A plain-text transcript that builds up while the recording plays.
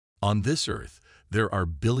On this Earth, there are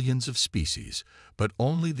billions of species, but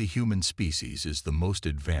only the human species is the most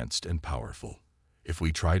advanced and powerful. If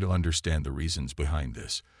we try to understand the reasons behind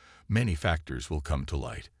this, many factors will come to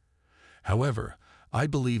light. However, I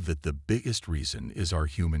believe that the biggest reason is our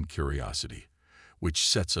human curiosity, which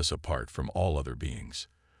sets us apart from all other beings.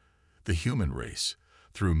 The human race,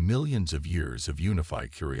 through millions of years of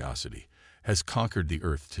unified curiosity, has conquered the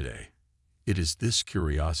Earth today. It is this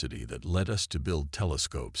curiosity that led us to build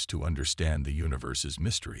telescopes to understand the universe's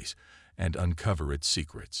mysteries and uncover its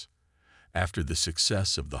secrets. After the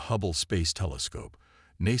success of the Hubble Space Telescope,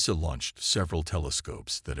 NASA launched several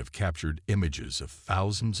telescopes that have captured images of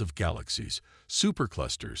thousands of galaxies,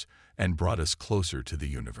 superclusters, and brought us closer to the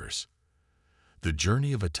universe. The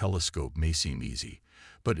journey of a telescope may seem easy,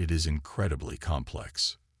 but it is incredibly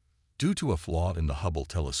complex. Due to a flaw in the Hubble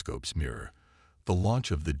telescope's mirror, the launch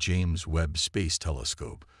of the James Webb Space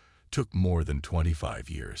Telescope took more than 25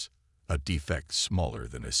 years. A defect smaller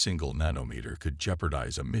than a single nanometer could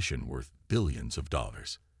jeopardize a mission worth billions of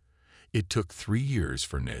dollars. It took 3 years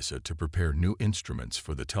for NASA to prepare new instruments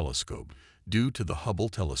for the telescope due to the Hubble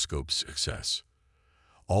telescope's success.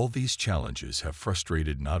 All these challenges have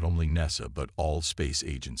frustrated not only NASA but all space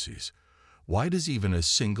agencies. Why does even a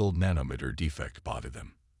single nanometer defect bother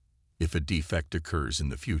them? If a defect occurs in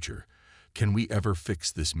the future, can we ever fix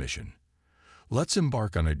this mission? Let's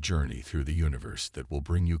embark on a journey through the universe that will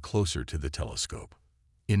bring you closer to the telescope.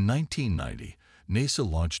 In 1990, NASA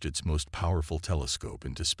launched its most powerful telescope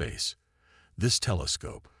into space. This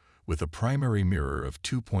telescope, with a primary mirror of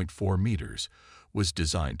 2.4 meters, was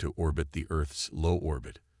designed to orbit the Earth's low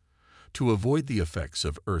orbit. To avoid the effects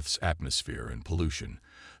of Earth's atmosphere and pollution,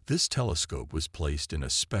 this telescope was placed in a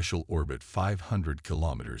special orbit 500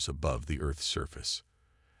 kilometers above the Earth's surface.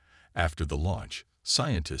 After the launch,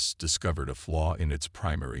 scientists discovered a flaw in its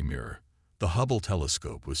primary mirror. The Hubble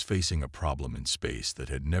telescope was facing a problem in space that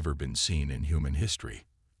had never been seen in human history.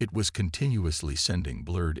 It was continuously sending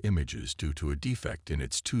blurred images due to a defect in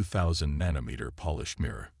its 2000 nanometer polished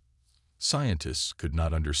mirror. Scientists could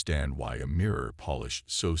not understand why a mirror polished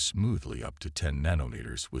so smoothly up to 10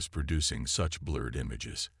 nanometers was producing such blurred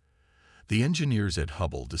images. The engineers at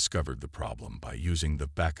Hubble discovered the problem by using the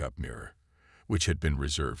backup mirror, which had been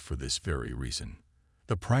reserved for this very reason.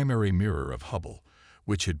 The primary mirror of Hubble,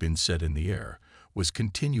 which had been set in the air, was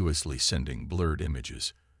continuously sending blurred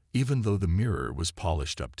images. Even though the mirror was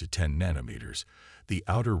polished up to 10 nanometers, the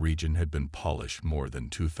outer region had been polished more than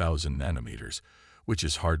 2000 nanometers, which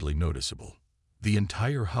is hardly noticeable. The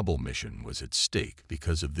entire Hubble mission was at stake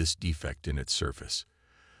because of this defect in its surface.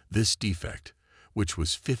 This defect, which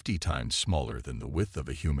was 50 times smaller than the width of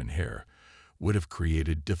a human hair, would have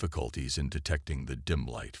created difficulties in detecting the dim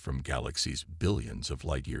light from galaxies billions of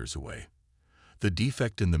light years away. The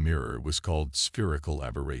defect in the mirror was called spherical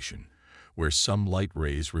aberration, where some light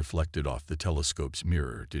rays reflected off the telescope's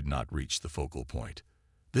mirror did not reach the focal point.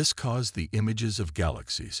 This caused the images of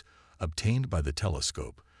galaxies, obtained by the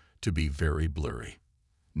telescope, to be very blurry.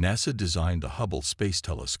 NASA designed the Hubble Space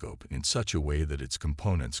Telescope in such a way that its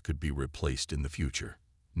components could be replaced in the future.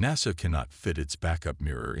 NASA cannot fit its backup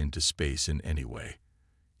mirror into space in any way.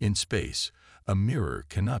 In space, a mirror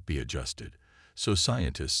cannot be adjusted, so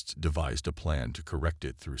scientists devised a plan to correct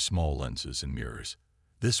it through small lenses and mirrors.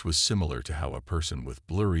 This was similar to how a person with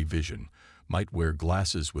blurry vision might wear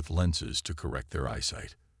glasses with lenses to correct their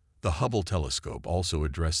eyesight. The Hubble telescope also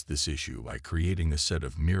addressed this issue by creating a set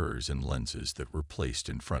of mirrors and lenses that were placed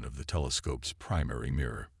in front of the telescope's primary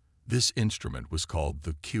mirror. This instrument was called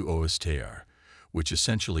the QOSTR, which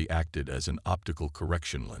essentially acted as an optical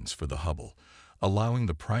correction lens for the Hubble, allowing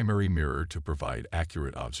the primary mirror to provide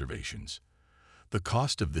accurate observations. The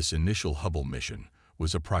cost of this initial Hubble mission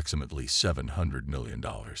was approximately $700 million.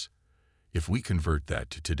 If we convert that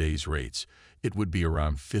to today's rates, it would be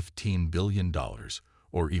around $15 billion,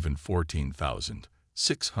 or even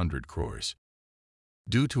 14,600 crores.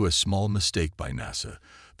 Due to a small mistake by NASA,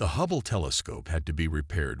 the Hubble telescope had to be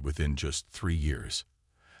repaired within just 3 years.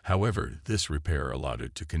 However, this repair allowed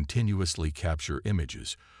it to continuously capture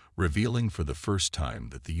images, revealing for the first time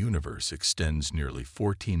that the universe extends nearly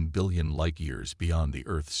 14 billion light-years beyond the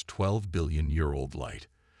Earth's 12-billion-year-old light.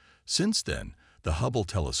 Since then, the Hubble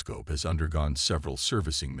telescope has undergone several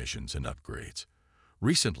servicing missions and upgrades.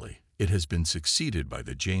 Recently, it has been succeeded by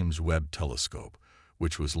the James Webb Telescope,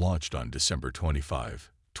 which was launched on December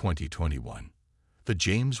 25, 2021. The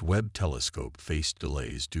James Webb Telescope faced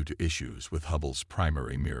delays due to issues with Hubble's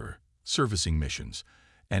primary mirror, servicing missions,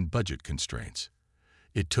 and budget constraints.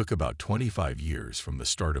 It took about 25 years from the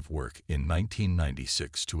start of work in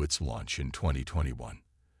 1996 to its launch in 2021.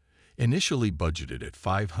 Initially budgeted at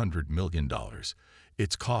 $500 million,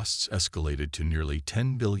 Its costs escalated to nearly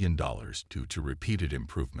 $10 billion due to repeated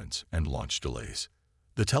improvements and launch delays.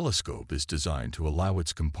 The telescope is designed to allow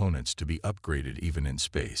its components to be upgraded even in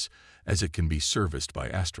space, as it can be serviced by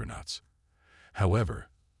astronauts. However,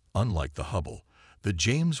 unlike the Hubble, the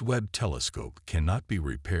James Webb Telescope cannot be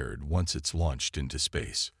repaired once it's launched into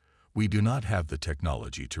space. We do not have the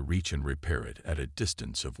technology to reach and repair it at a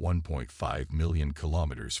distance of 1.5 million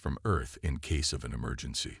kilometers from Earth in case of an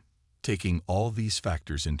emergency. Taking all these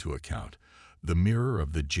factors into account, the mirror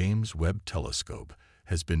of the James Webb Telescope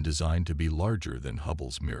has been designed to be larger than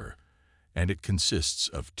Hubble's mirror, and it consists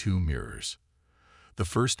of two mirrors. The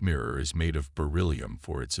first mirror is made of beryllium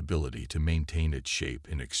for its ability to maintain its shape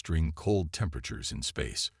in extreme cold temperatures in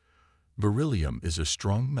space. Beryllium is a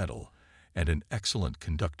strong metal and an excellent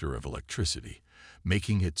conductor of electricity,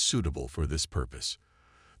 making it suitable for this purpose.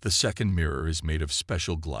 The second mirror is made of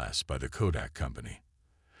special glass by the Kodak company.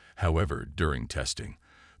 However, during testing,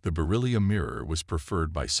 the beryllium mirror was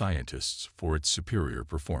preferred by scientists for its superior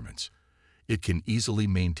performance. It can easily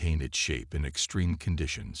maintain its shape in extreme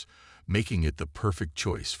conditions, making it the perfect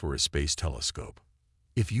choice for a space telescope.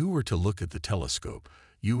 If you were to look at the telescope,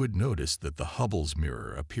 you would notice that the Hubble's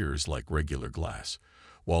mirror appears like regular glass,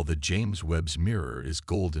 while the James Webb's mirror is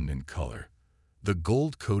golden in color. The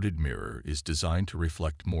gold-coated mirror is designed to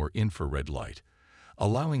reflect more infrared light,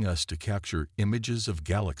 allowing us to capture images of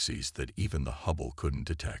galaxies that even the Hubble couldn't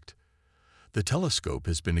detect. The telescope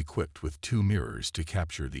has been equipped with two mirrors to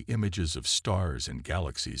capture the images of stars and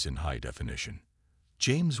galaxies in high definition.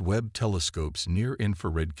 James Webb Telescope's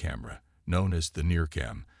near-infrared camera, known as the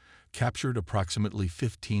NIRCam, captured approximately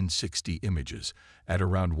 1560 images at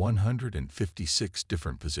around 156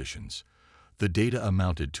 different positions. The data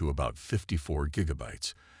amounted to about 54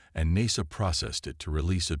 gigabytes, and NASA processed it to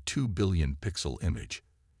release a 2 billion pixel image.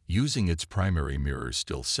 Using its primary mirror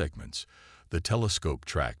still segments, the telescope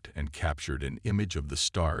tracked and captured an image of the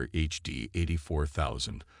star HD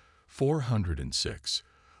 84406,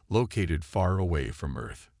 located far away from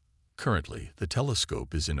Earth. Currently, the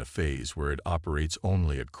telescope is in a phase where it operates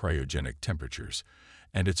only at cryogenic temperatures,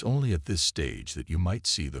 and it's only at this stage that you might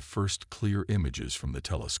see the first clear images from the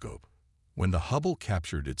telescope. When the Hubble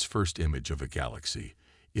captured its first image of a galaxy,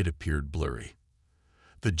 it appeared blurry.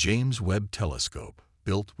 The James Webb Telescope,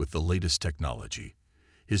 built with the latest technology,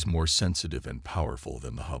 is more sensitive and powerful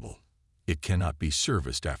than the Hubble. It cannot be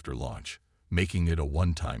serviced after launch, making it a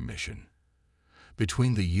one-time mission.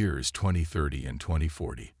 Between the years 2030 and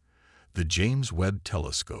 2040, the James Webb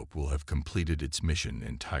Telescope will have completed its mission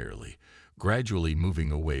entirely, gradually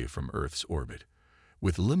moving away from Earth's orbit.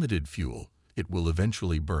 With limited fuel, it will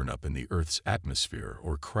eventually burn up in the Earth's atmosphere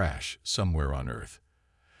or crash somewhere on Earth.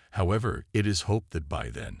 However, it is hoped that by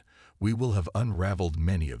then, we will have unraveled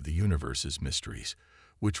many of the universe's mysteries,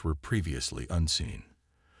 which were previously unseen.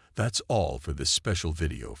 That's all for this special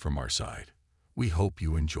video from our side. We hope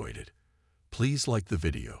you enjoyed it. Please like the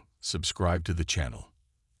video, subscribe to the channel,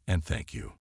 and thank you.